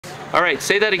All right,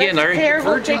 say that again, Larry.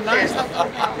 Terrible picture.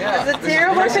 Yeah. It's a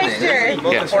terrible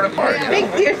picture. Yeah.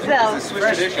 Think to yourself. Swiss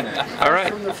tradition. All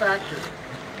right. From the factory.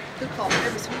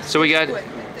 So we got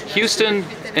Houston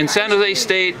and San Jose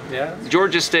State, Yeah.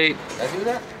 Georgia State. Did I do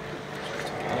that?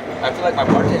 I feel like my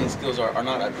bartending skills are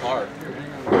not at par.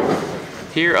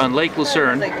 Here on Lake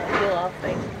Lucerne. It's like a peel off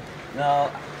thing.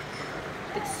 No,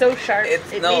 It's so sharp.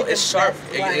 it's It no, made the it's sharp.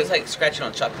 best wine. It's like scratching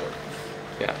on chalkboard.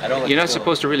 Yeah. I don't like You're not to feel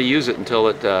supposed to really use it until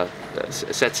it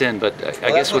sets in, but I Well, guess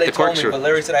that's what with they the corks told me, but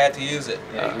Larry said I had to use it.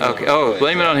 okay. Oh,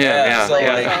 blame it on him. Yeah. so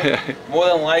Yeah. like, more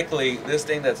than likely, this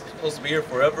thing that's supposed to be here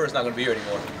forever is not going to be here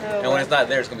anymore. Oh, And when it's not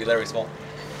there, it's going to be Larry's fault.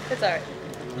 It's alright.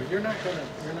 Well, you're not gonna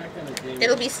game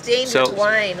It'll be stained So- with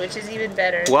wine, which is even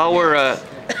better. While we're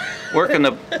working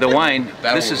the wine,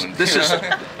 this is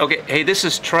okay. Hey, this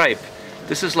is tripe.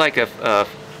 This is like a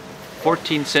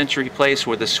 14th century place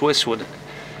where the Swiss would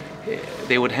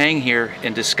hang here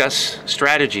and discuss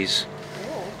strategies,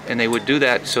 and they would do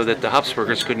that so that the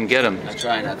Habsburgers couldn't get them. I'm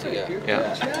trying not to,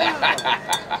 Yeah.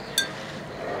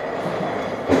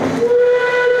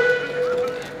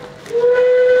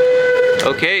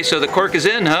 Okay, so the cork is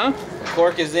in, huh?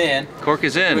 Cork is in. Cork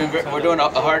is in. We're doing a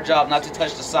hard job not to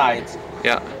touch the sides.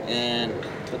 Yeah.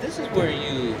 But this is where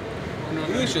you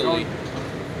usually.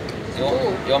 You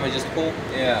want me to just pull?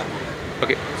 Yeah.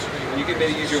 Okay. You can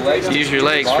maybe use your legs. Use your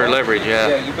legs for leverage, yeah.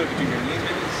 Yeah, you put it between your knees,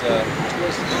 maybe it's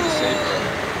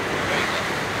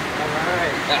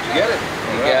Alright. Did you get it?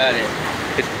 You got it.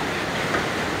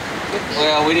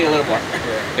 Well, we need a little more.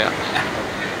 Yeah.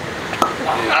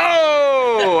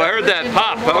 Oh, I heard that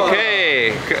pop.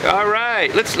 Okay. All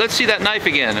right. Let's see that knife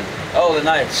again. Oh, the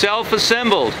knife.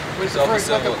 Self-assembled.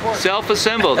 Self-assembled.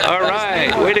 Self-assembled. All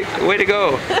right. Way to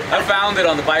go. I found it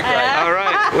on the bike ride. All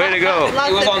right. Way to go.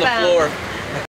 It was on the floor.